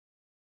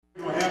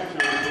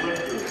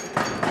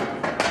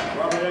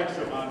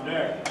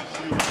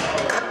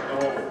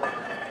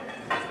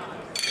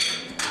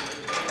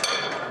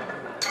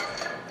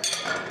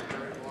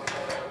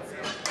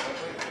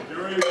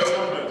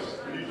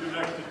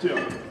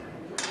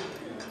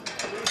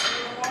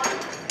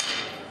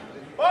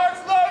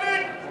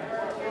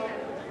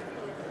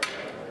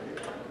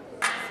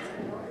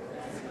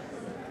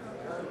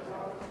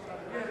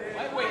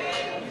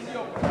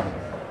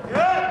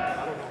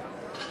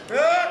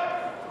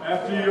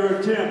After your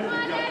attempt,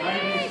 you've got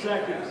 90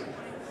 seconds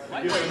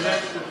to give the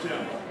next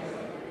attempt.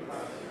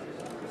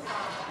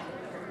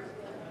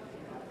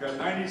 You've got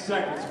 90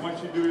 seconds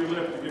once you do your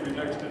lift to give your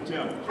next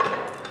attempt.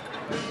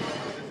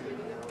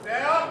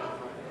 Down.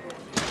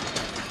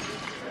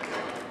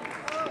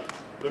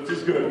 Lift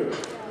is good.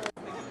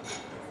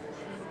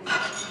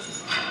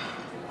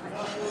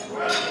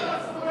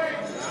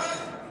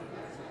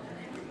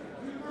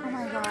 Oh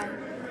my God.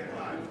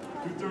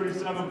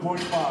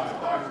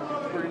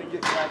 237.5. We're going to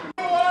get back.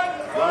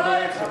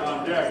 Robert Exon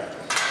on deck.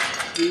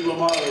 Steve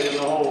Lamarley in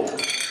the hole.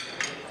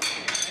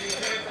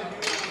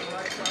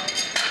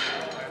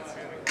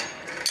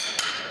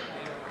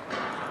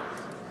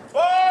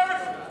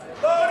 Bars!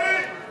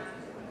 Loaded!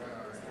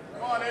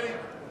 Come on, Eddie.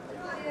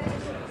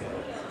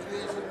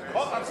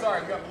 Oh, I'm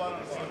sorry. You got blood on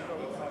the seat.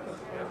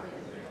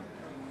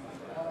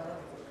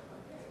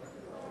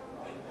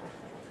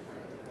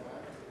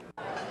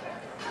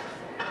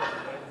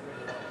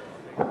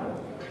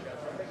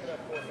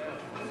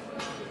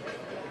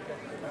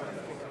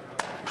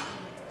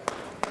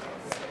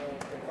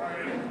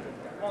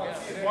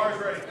 Bars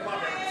ready. Come on,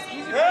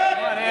 Eddie.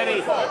 Come on,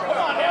 Eddie. Come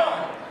on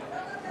now.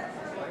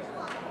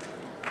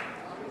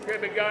 Okay,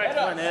 big guy.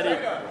 Come on, Eddie. You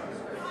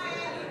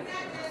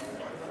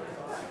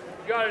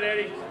got it,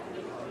 Eddie.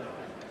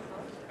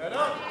 Head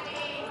up.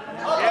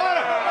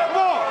 Yeah.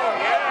 Come on.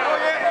 Yeah. Oh,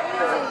 yeah.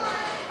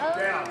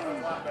 Down.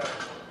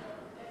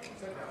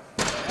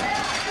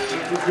 This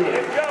is good.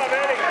 Good job,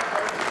 Eddie.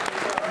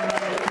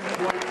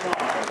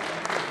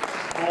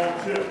 292.5. Small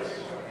chips.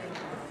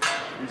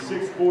 Be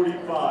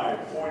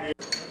 645.8.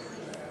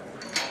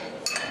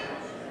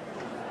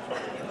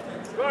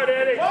 Go ahead,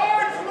 Eddie.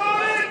 Bars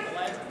loaded.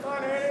 Come on,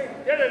 Eddie.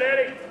 Get it,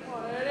 Eddie. Come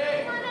on,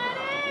 Eddie.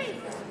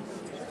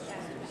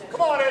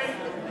 Come on, Eddie.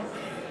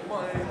 Come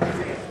on,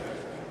 Eddie.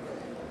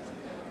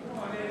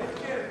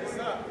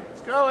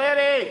 Let's go,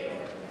 Eddie.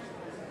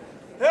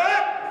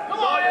 Head. Come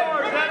on, Eddie. Come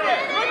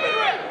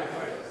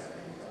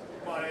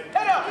on, Eddie.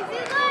 Head up.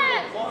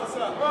 Ball us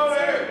up. Come on,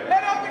 Eddie.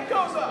 Head up and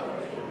goes up.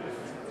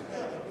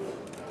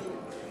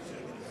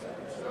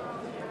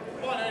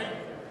 Come on, Eddie.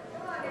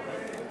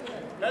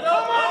 Head up.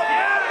 Come on,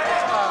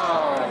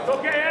 It's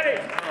okay, Eddie.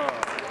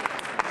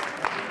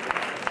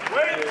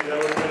 Wait. That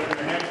would have been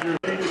New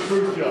Hampshire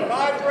cruise shot.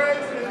 5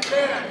 reds and a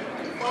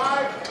 10.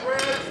 5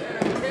 reds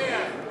and a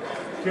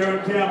 10.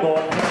 Karen Campbell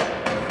on deck.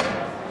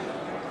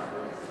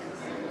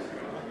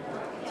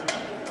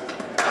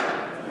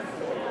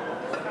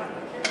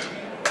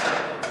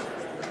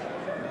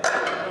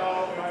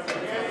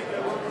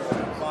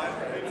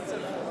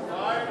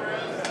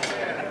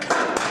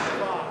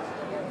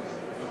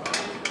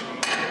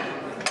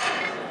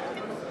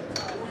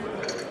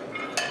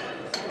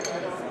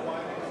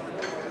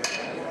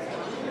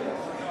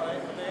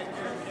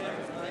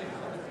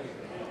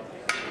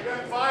 You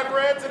got 5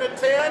 reds and a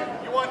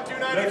 10. You want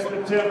 290. Next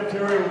attempt,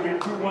 Terry, will be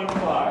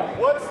 215.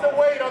 What's the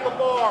weight on the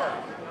bar?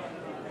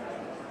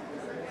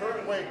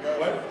 Current weight, guys.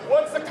 What?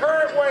 What's the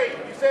current weight?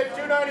 You said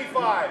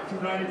 295.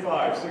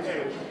 295, 6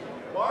 inch.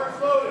 Bars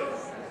loaded.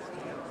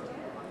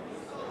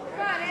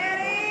 Come on,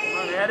 Eddie.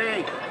 Come on,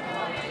 Eddie.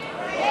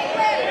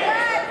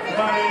 Come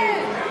on,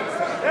 Eddie.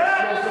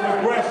 Show some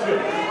aggression.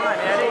 Come on,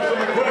 Eddie. Show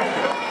some aggression.